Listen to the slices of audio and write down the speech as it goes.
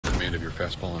command of your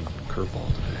fastball and curveball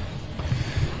today?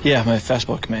 Yeah, my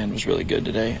fastball command was really good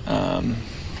today.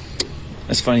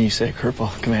 It's funny you say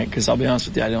curveball command because I'll be honest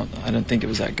with you, I don't think it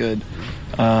was that good.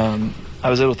 I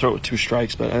was able to throw it with 2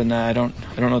 strikes, but I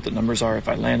don't know what the numbers are. If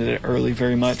I landed it early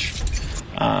very much,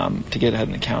 to get ahead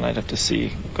in the count, I'd have to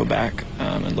go back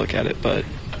and look at it. But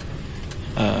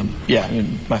yeah, I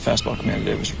mean, my fastball command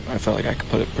today I felt like I could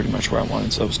put it pretty much where I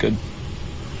wanted, so it was good.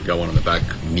 You got one on the back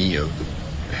knee of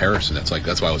Harrison. That's why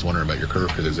I was wondering about your curve,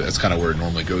 because that's kind of where it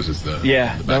normally goes. Is the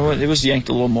it was yanked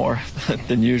a little more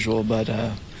than usual, but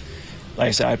like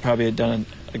I said, I probably had done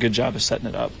a good job of setting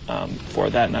it up for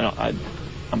that, and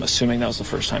I'm assuming that was the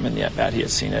first time in the at-bat he had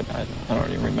seen it. I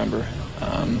don't even remember.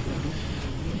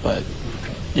 But,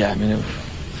 yeah, I mean,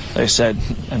 like I said,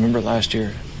 I remember last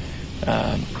year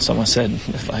someone said,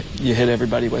 if you hit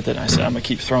everybody with it, and I said, I'm going to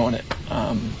keep throwing it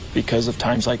because of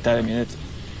times like that. I mean,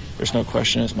 there's no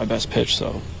question it's my best pitch,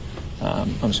 so I'm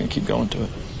just going to keep going to it.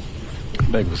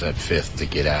 How big was that 5th to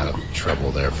get out of trouble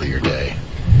there for your day?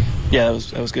 Yeah,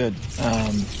 that was good.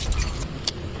 I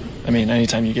mean,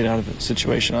 anytime you get out of a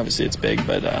situation, obviously it's big,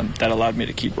 but that allowed me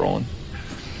to keep rolling.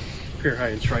 Career high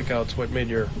in strikeouts. What made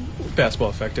your fastball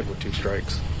effective with 2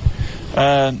 strikes?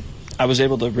 I was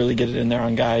able to really get it in there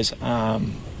on guys.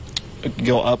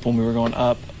 Go up when we were going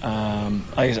up.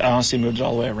 I honestly moved it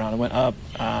all the way around. I went up.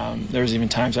 There was even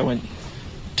times I went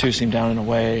 2-seam down and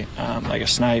away, like a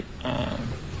snipe.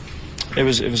 It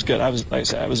was good. Like I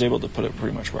said, I was able to put it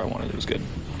pretty much where I wanted. It was good.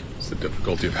 What's the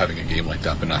difficulty of having a game like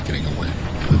that but not getting a win?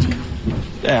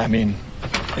 Yeah, I mean,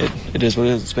 it is what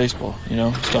it is. It's baseball, you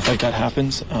know. Stuff like that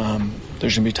happens.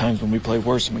 There's gonna be times when we play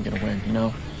worse and we get a win, you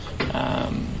know.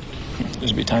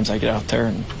 There's gonna be times I get out there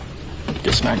and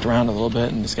get smacked around a little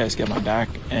bit, and these guys get my back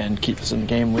and keep us in the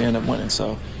game. We end up winning,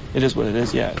 so it is what it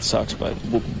is. Yeah, it sucks, but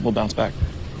we'll bounce back.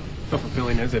 How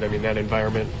fulfilling is it? I mean, that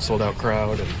environment, sold-out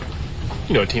crowd, and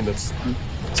you know, a team that's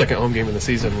second home game of the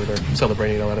season where they're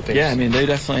celebrating a lot of things. Yeah, I mean,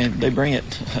 they bring it.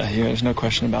 There's no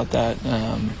question about that.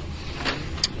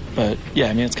 But yeah,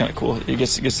 I mean, it's kind of cool. It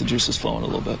gets the juices flowing a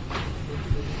little bit.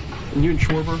 And you and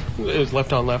Schwarber, it was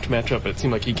left-on-left matchup. It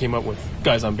seemed like he came up with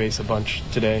guys on base a bunch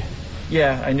today.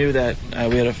 Yeah, I knew that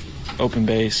we had an open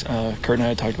base. Kurt and I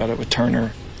had talked about it with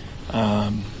Turner.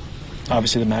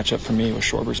 Obviously, the matchup for me was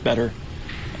Schwarber's better,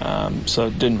 so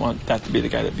didn't want that to be the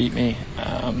guy that beat me.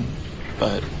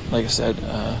 But like I said,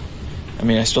 I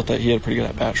mean, I still thought he had a pretty good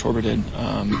at-bat. Schwarber did,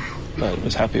 but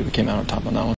was happy we came out on top on that one.